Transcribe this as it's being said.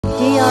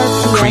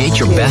Create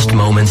your best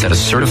moments at a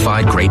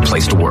certified great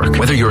place to work.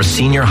 Whether you're a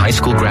senior high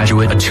school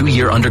graduate, a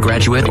 2-year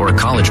undergraduate, or a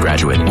college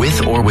graduate,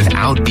 with or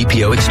without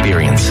BPO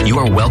experience, you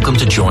are welcome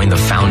to join the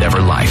Foundever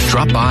life.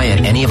 Drop by at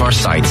any of our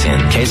sites in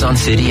Quezon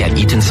City at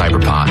Eaton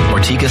Cyberpod,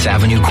 Ortigas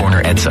Avenue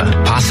corner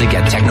EDSA, Pasig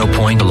at Techno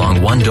Point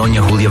along 1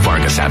 Doña Julia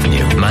Vargas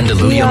Avenue,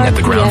 Mandaluyong at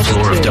the ground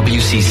floor of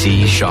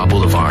WCC Shaw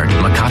Boulevard,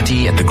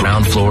 Makati at the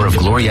ground floor of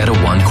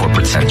Glorieta 1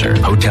 Corporate Center,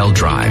 Hotel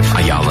Drive,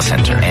 Ayala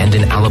Center, and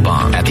in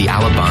Alabang at the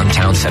Alabang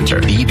Town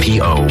Center,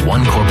 BPO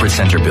 1 Corporate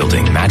Center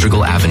Building,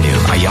 Madrigal Avenue,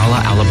 Ayala,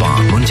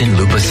 Alabang,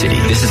 Muntinlupa City.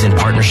 This is in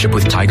partnership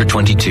with Tiger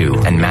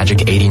 22 and Magic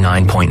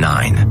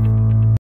 89.9.